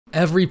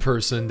Every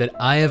person that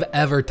I have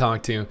ever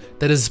talked to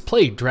that has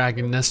played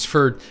Dragon Nest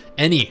for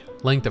any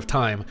length of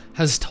time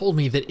has told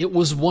me that it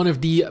was one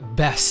of the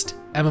best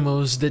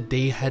MMOs that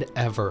they had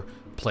ever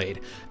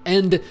played.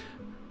 And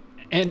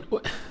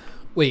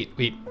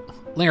wait,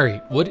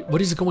 Larry,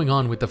 what is going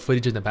on with the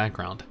footage in the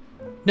background?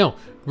 No,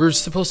 we're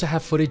supposed to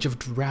have footage of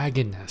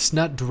Dragon Nest,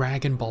 not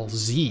Dragon Ball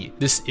Z.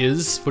 This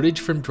is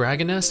footage from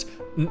Dragon Nest?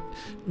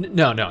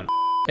 No.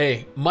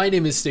 Hey, my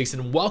name is Sticks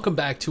and welcome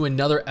back to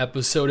another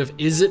episode of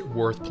Is It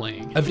Worth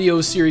Playing? A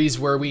video series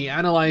where we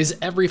analyze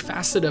every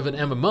facet of an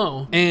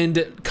MMO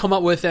and come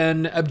up with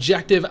an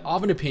objective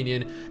of an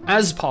opinion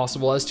as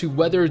possible as to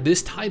whether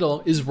this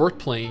title is worth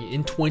playing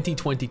in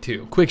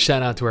 2022. Quick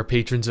shout out to our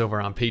patrons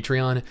over on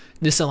Patreon.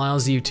 This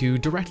allows you to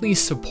directly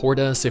support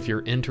us if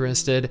you're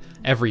interested.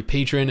 Every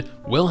patron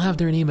will have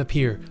their name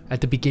appear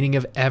at the beginning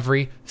of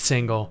every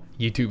single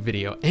YouTube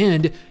video,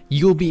 and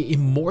you'll be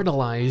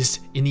immortalized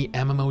in the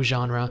MMO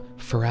genre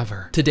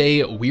forever.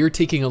 Today, we're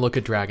taking a look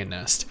at Dragon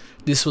Nest.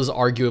 This was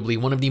arguably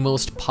one of the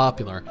most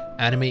popular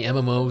anime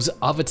MMOs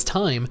of its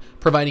time,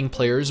 providing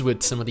players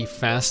with some of the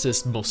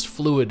fastest, most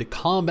fluid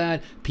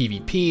combat,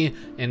 PvP,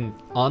 and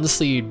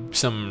honestly,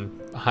 some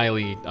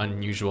highly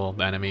unusual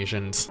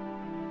animations.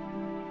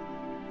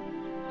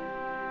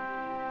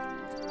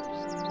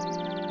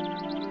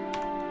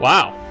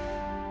 Wow.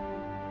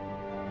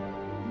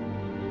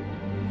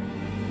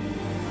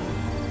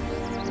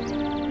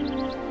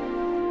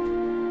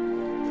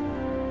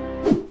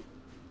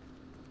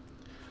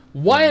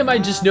 Why am I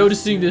just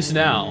noticing this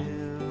now?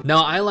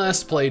 Now, I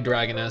last played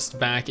Dragon Nest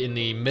back in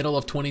the middle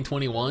of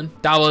 2021.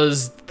 That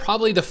was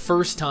probably the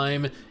first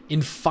time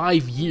in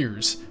 5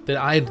 years that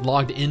I had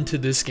logged into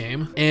this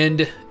game,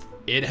 and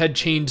it had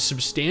changed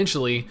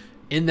substantially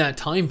in that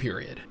time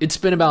period. It's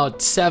been about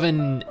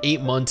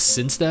 7-8 months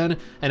since then,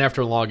 and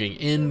after logging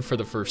in for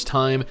the first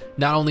time,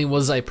 not only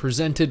was I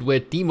presented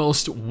with the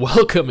most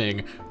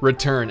welcoming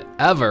return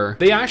ever,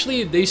 they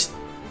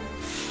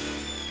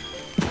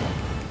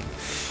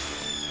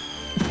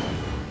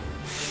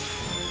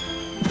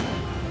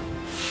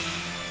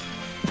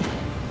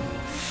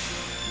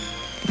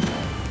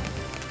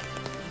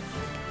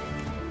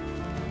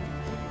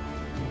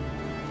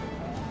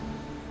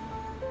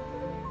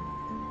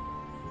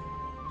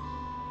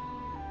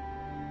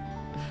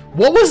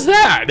What was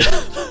that?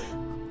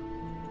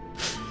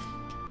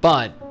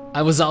 But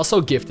I was also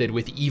gifted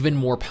with even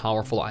more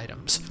powerful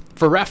items.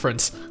 For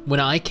reference, when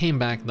I came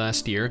back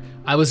last year,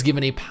 I was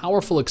given a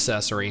powerful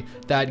accessory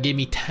that gave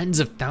me tens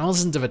of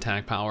thousands of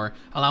attack power,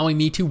 allowing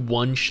me to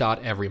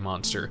one-shot every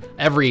monster,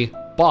 every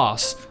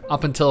boss,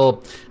 up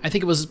until I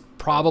think it was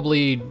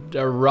probably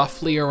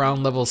roughly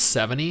around level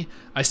 70.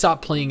 I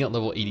stopped playing at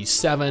level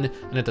 87,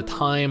 and at the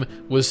time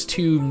was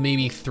 2,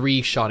 maybe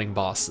 3 shotting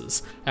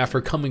bosses. After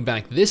coming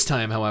back this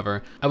time,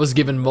 however, I was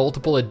given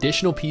multiple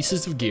additional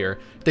pieces of gear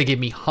that gave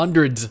me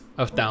hundreds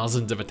of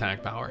thousands of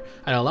attack power,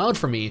 and allowed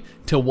for me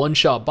to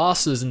one-shot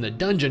bosses in the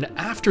dungeon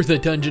after the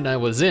dungeon I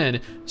was in,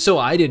 so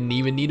I didn't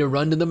even need to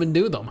run to them and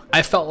do them.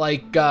 I felt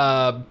like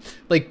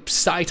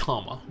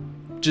Saitama,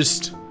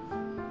 just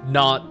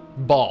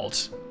not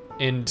bald,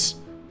 and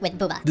with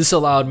Booba. This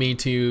allowed me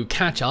to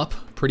catch up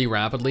pretty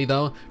rapidly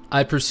though.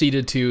 I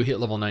proceeded to hit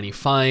level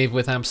 95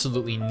 with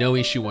absolutely no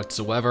issue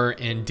whatsoever,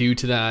 and due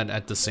to that,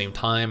 at the same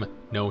time,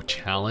 no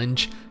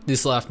challenge.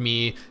 This left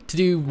me to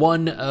do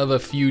one of a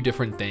few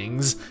different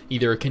things.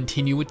 Either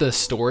continue with the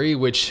story,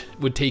 which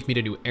would take me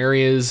to new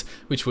areas,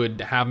 which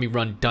would have me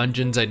run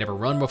dungeons I'd never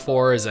run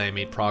before as I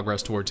made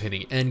progress towards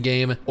hitting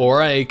endgame,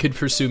 or I could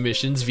pursue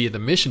missions via the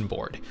mission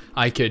board.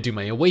 I could do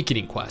my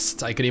awakening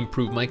quests, I could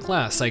improve my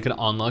class, I could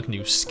unlock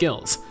new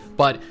skills.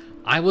 But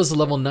I was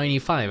level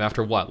 95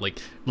 after what, like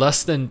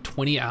less than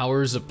 20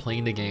 hours of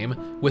playing the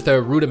game, with a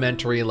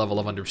rudimentary level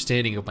of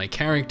understanding of my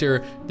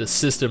character, the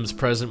systems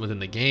present within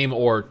the game,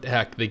 or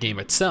heck, the game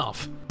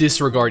itself.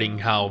 Disregarding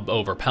how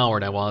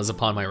overpowered I was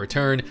upon my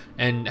return,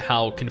 and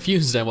how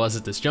confused I was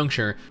at this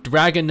juncture,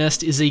 Dragon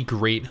Nest is a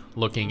great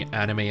looking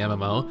anime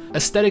MMO.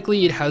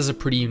 Aesthetically, it has a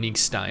pretty unique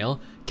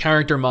style.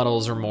 Character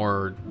models are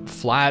more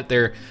flat,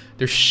 they're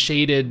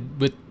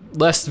shaded with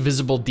less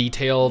visible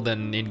detail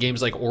than in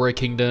games like Aura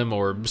Kingdom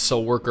or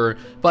Soul Worker,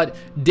 but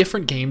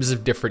different games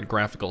have different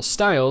graphical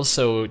styles,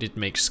 so it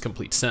makes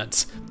complete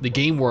sense. The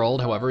game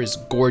world, however, is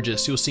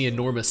gorgeous. You'll see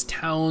enormous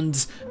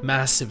towns,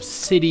 massive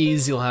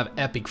cities, you'll have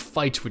epic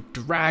fights with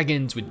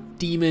dragons, with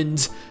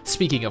demons.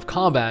 Speaking of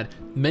combat,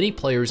 many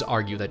players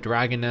argue that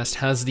Dragon Nest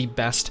has the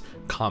best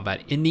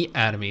combat in the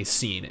anime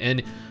scene,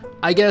 and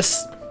I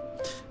guess,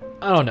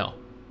 I don't know.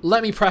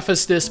 Let me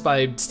preface this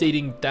by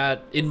stating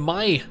that in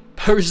my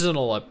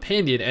personal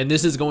opinion, and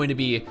this is going to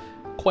be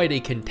quite a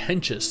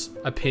contentious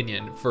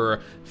opinion for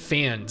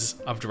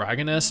fans of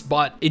Dragon Nest,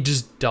 but it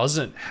just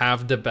doesn't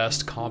have the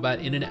best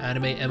combat in an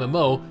anime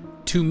MMO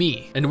to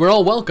me. And we're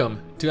all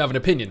welcome to have an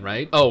opinion,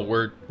 right? Oh,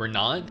 we're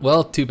not?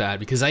 Well, too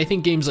bad, because I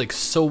think games like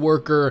Soul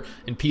Worker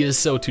and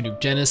PSO2 New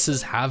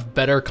Genesis have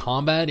better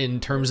combat in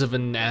terms of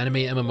an anime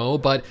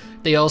MMO, but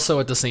they also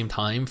at the same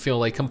time feel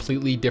like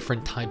completely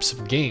different types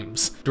of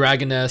games.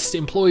 Dragon Nest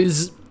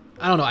employs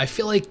I don't know, I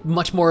feel like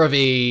much more of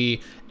a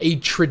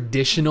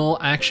traditional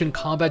action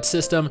combat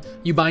system.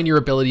 You bind your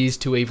abilities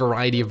to a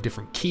variety of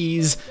different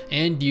keys,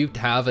 and you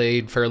have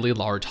a fairly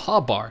large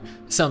hotbar,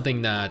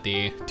 something that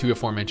the two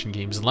aforementioned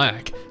games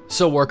lack.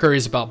 Soul Worker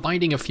is about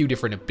binding a few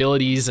different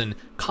abilities and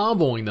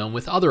comboing them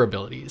with other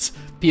abilities.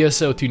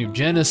 PSO2 New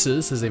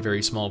Genesis has a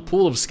very small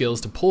pool of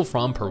skills to pull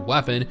from per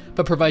weapon,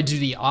 but provides you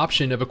the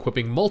option of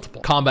equipping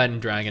multiple. Combat in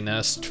Dragon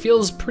Nest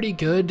feels pretty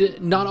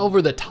good, not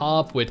over the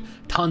top with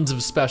tons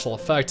of special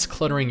effects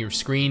cluttering your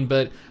screen,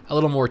 but a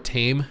little more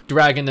tame.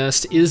 Dragon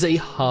Nest is a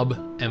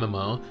hub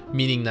MMO,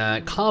 meaning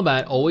that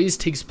combat always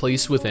takes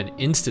place within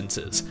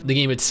instances. The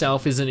game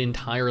itself isn't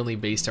entirely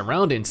based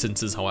around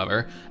instances,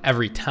 however.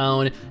 Every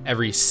town,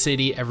 every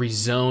city, every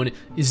zone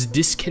is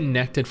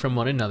disconnected from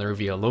one another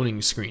via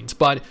loading screens,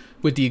 but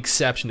with the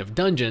exception of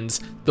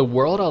dungeons, the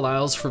world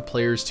allows for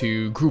players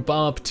to group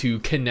up, to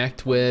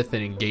connect with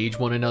and engage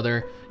one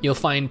another. You'll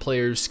find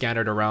players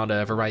scattered around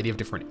a variety of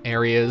different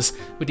areas.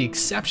 With the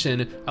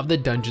exception of the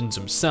dungeons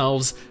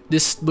themselves,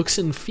 this looks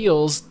and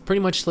feels pretty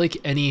much like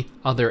any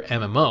other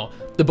MMO.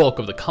 The bulk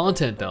of the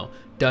content though,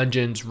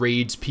 dungeons,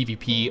 raids,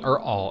 PvP are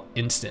all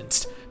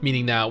instanced,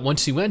 meaning that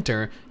once you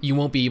enter, you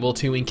won't be able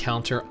to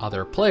encounter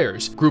other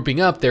players. Grouping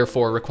up,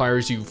 therefore,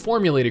 requires you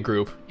formulate a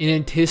group in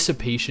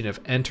anticipation of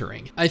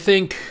entering. I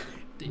think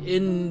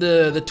in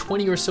the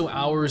 20 or so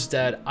hours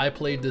that I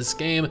played this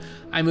game,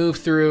 I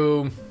moved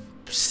through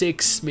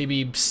 6,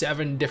 maybe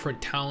 7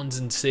 different towns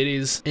and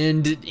cities,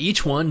 and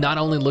each one not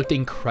only looked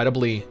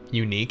incredibly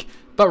unique,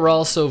 but were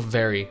also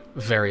very,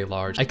 very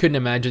large. I couldn't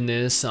imagine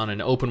this on an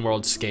open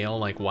world scale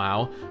like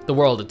WoW. The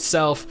world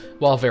itself,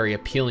 while very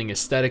appealing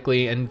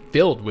aesthetically and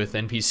filled with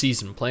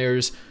NPCs and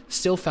players,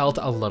 still felt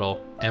a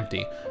little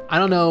empty. I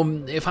don't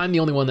know if I'm the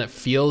only one that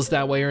feels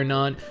that way or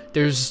not.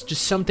 There's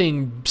just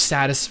something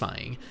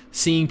satisfying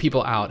seeing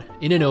people out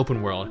in an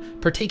open world,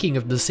 partaking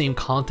of the same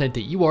content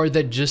that you are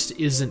that just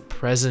isn't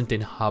present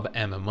in hub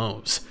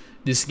MMOs.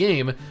 This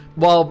game,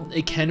 while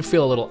it can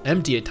feel a little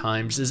empty at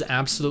times, is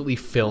absolutely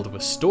filled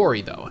with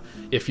story though.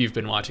 If you've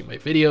been watching my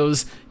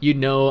videos, you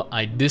know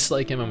I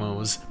dislike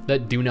MMOs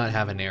that do not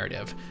have a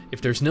narrative.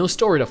 If there's no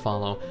story to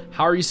follow,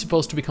 how are you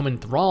supposed to become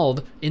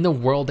enthralled in the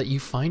world that you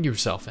find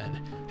yourself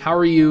in? How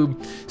are you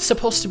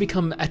supposed to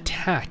become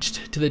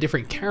attached to the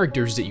different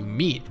characters that you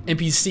meet?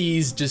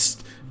 NPCs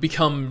just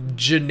become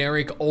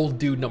generic old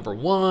dude number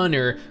 1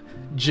 or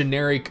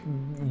generic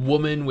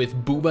woman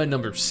with booba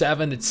number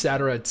 7,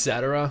 etc,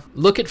 etc.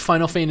 Look at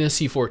Final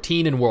Fantasy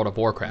XIV and World of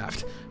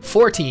Warcraft.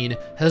 14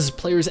 has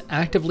players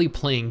actively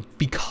playing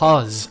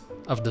because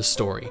of the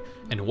story,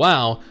 and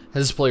WoW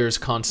has players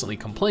constantly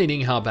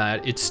complaining how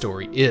bad its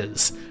story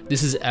is.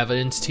 This is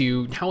evidence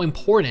to how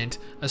important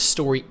a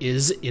story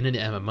is in an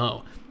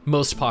MMO.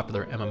 Most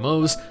popular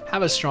MMOs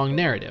have a strong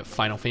narrative: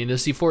 Final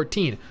Fantasy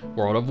XIV,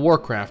 World of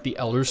Warcraft, The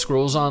Elder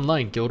Scrolls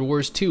Online, Guild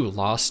Wars 2,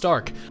 Lost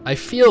Ark. I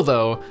feel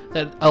though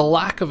that a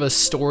lack of a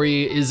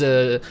story is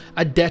a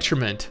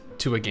detriment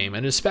to a game,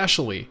 and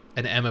especially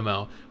an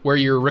MMO, where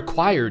you're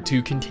required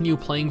to continue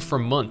playing for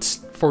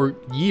months, for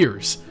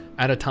years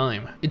at a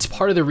time. It's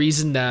part of the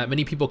reason that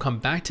many people come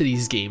back to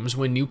these games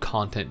when new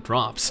content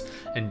drops.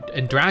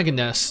 And Dragon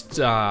Nest,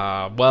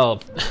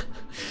 well...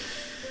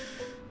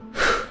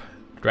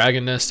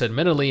 Dragon Nest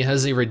admittedly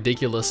has a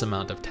ridiculous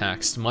amount of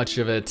text. Much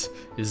of it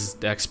is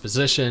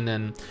exposition,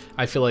 and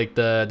I feel like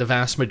the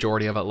vast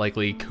majority of it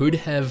likely could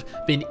have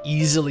been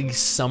easily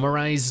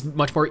summarized,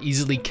 much more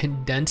easily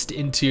condensed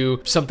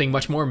into something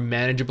much more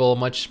manageable,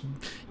 much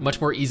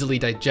more easily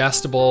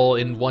digestible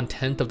in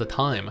 1/10 of the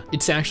time.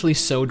 It's actually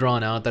so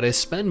drawn out that I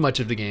spend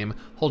much of the game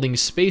holding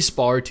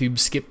spacebar to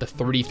skip the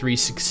 33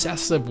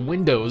 successive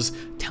windows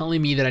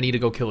telling me that I need to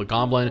go kill a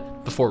goblin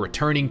before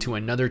returning to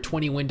another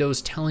 20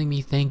 windows telling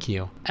me thank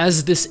you.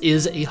 As this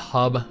is a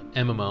hub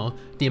MMO,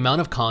 the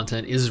amount of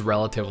content is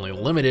relatively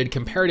limited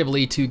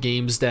comparatively to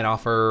games that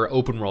offer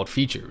open world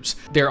features.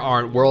 There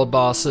aren't world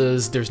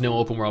bosses, there's no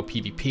open world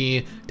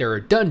PvP, there are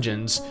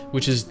dungeons,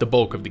 which is the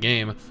bulk of the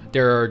game.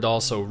 There are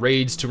also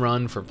raids to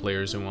run for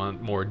players who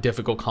want more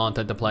difficult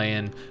content to play,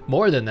 and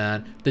more than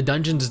that, the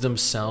dungeons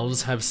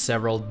themselves have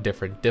several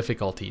different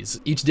difficulties.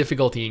 Each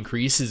difficulty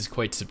increase is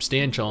quite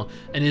substantial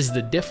and is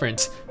the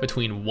difference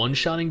between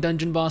one-shotting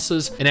dungeon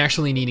bosses and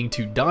actually needing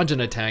to dodge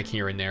an attack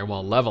here and there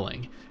while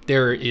leveling.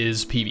 There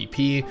is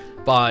PvP,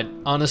 but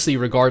honestly,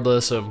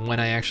 regardless of when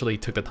I actually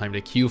took the time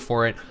to queue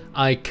for it,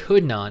 I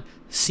could not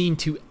seem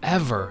to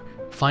ever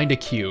find a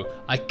queue.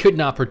 I could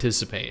not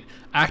participate.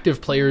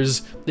 Active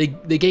players, they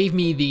gave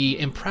me the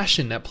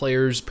impression that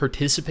players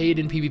participate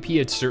in PvP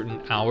at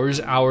certain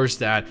hours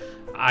that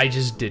I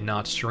just did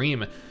not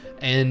stream.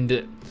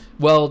 And,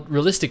 well,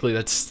 realistically,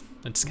 that's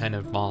kind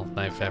of all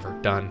I've ever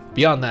done.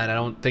 Beyond that, I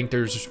don't think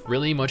there's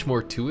really much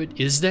more to it,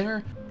 is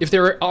there? If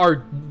there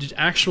are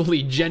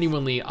actually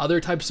genuinely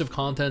other types of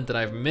content that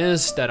I've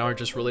missed that aren't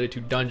just related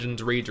to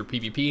dungeons, raids, or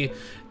PvP,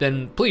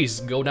 then please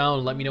go down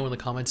and let me know in the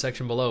comment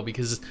section below,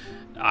 because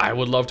I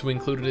would love to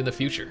include it in the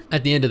future.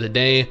 At the end of the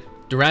day,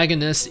 Dragon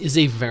Nest is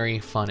a very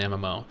fun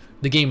MMO.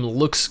 The game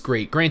looks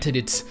great. Granted,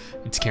 its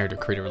character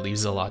creator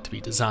leaves a lot to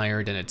be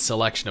desired, and its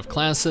selection of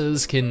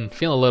classes can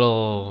feel a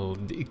little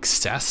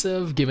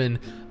excessive, given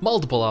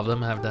multiple of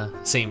them have the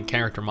same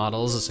character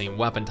models, the same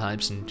weapon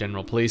types, and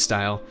general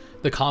playstyle.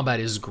 The combat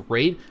is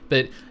great,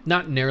 but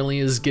not nearly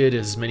as good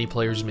as many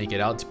players make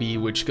it out to be,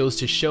 which goes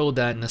to show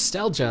that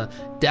nostalgia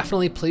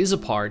definitely plays a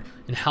part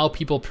in how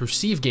people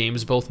perceive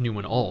games, both new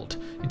and old.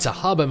 It's a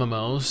hub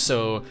MMO,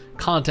 so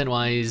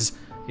content-wise,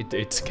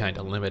 it's kind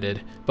of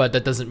limited, but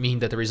that doesn't mean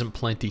that there isn't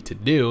plenty to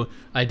do.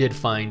 I did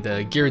find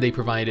the gear they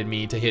provided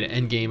me to hit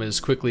endgame as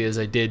quickly as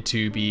I did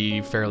to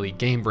be fairly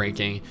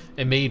game-breaking.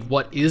 It made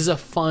what is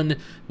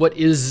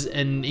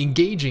an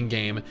engaging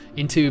game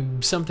into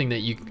something that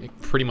you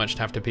pretty much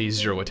have to pay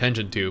zero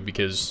attention to,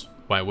 because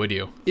why would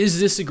you? Is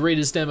this the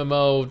greatest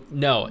MMO?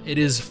 No, it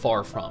is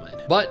far from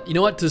it. But you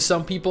know what? To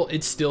some people,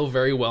 it still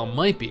very well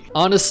might be.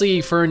 Honestly,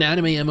 for an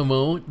anime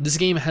MMO, this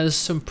game has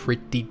some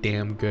pretty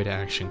damn good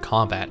action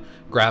combat.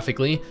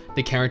 Graphically,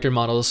 the character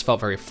models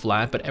felt very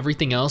flat, but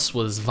everything else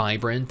was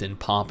vibrant and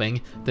popping.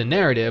 The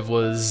narrative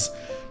was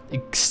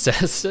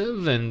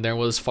excessive, and there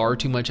was far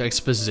too much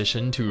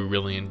exposition to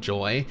really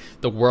enjoy.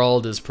 The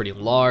world is pretty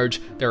large.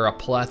 There are a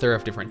plethora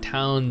of different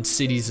towns,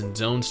 cities, and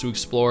zones to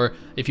explore.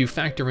 If you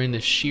factor in the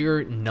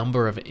sheer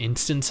number of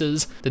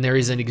instances, then there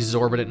is an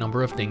exorbitant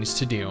number of things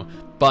to do.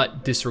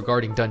 But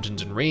disregarding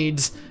dungeons and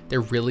raids,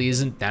 there really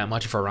isn't that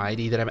much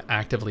variety that I'm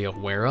actively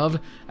aware of.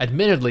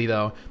 Admittedly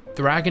though,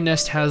 Dragon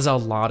Nest has a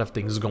lot of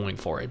things going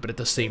for it, but at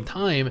the same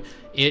time,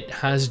 it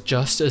has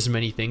just as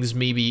many things,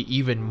 maybe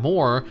even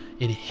more,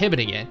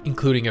 inhibiting it,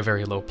 including a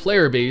very low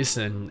player base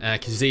and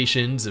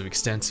accusations of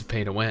extensive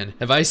pay to win.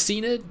 Have I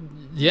seen it?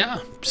 Yeah,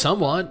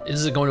 somewhat.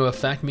 Is it going to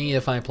affect me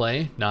if I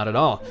play? Not at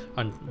all,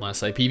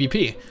 unless I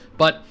PvP.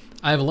 But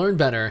I've learned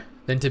better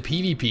than to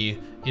PvP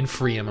in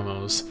free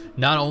MMOs.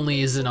 Not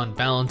only is it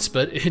unbalanced,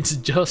 but it's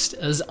just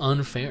as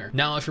unfair.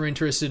 Now, if you're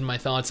interested in my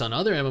thoughts on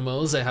other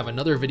MMOs, I have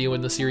another video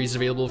in the series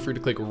available for you to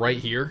click right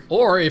here.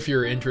 Or if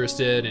you're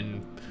interested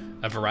in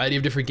a variety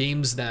of different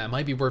games that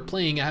might be worth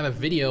playing, I have a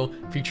video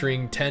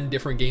featuring 10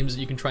 different games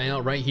that you can try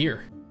out right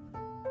here.